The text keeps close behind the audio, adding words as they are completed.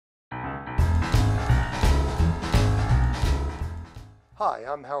Hi,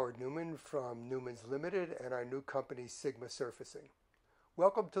 I'm Howard Newman from Newman's Limited and our new company Sigma Surfacing.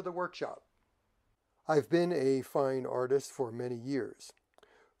 Welcome to the workshop. I've been a fine artist for many years.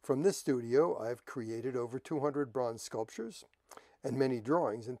 From this studio, I've created over 200 bronze sculptures and many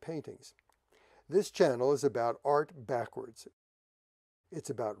drawings and paintings. This channel is about art backwards.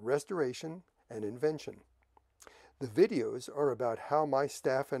 It's about restoration and invention. The videos are about how my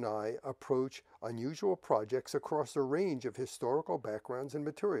staff and I approach unusual projects across a range of historical backgrounds and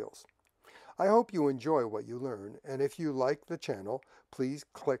materials. I hope you enjoy what you learn, and if you like the channel, please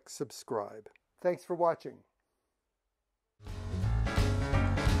click subscribe. Thanks for watching.